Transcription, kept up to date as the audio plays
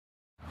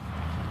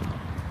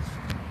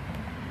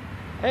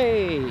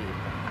Hey,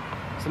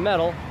 it's a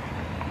medal,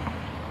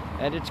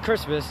 and it's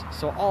Christmas,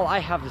 so all I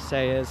have to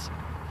say is,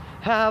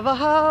 have a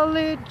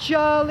holly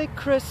jolly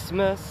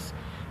Christmas.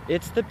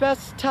 It's the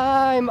best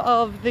time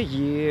of the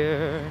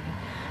year.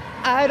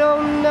 I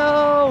don't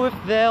know if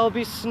there'll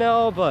be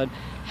snow, but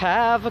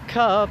have a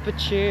cup of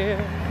cheer.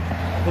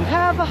 And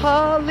have a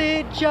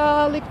holly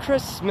jolly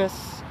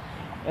Christmas.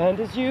 And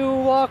as you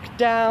walk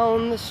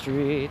down the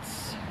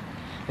streets,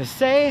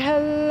 say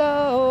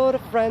hello to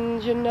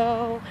friends you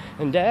know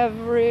and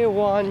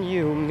everyone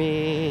you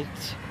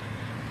meet.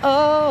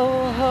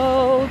 Oh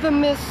ho, the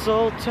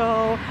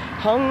mistletoe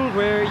hung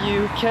where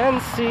you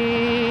can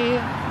see.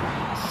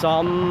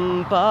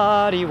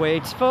 Somebody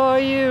waits for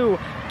you,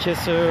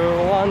 kiss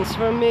her once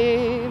for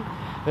me.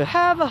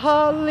 Have a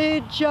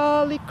holly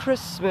jolly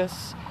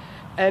Christmas,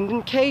 and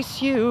in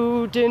case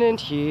you didn't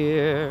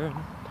hear,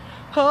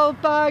 oh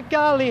by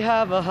golly,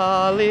 have a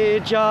holly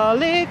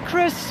jolly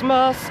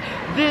Christmas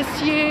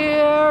this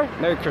year.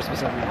 Merry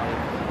Christmas,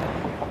 everybody.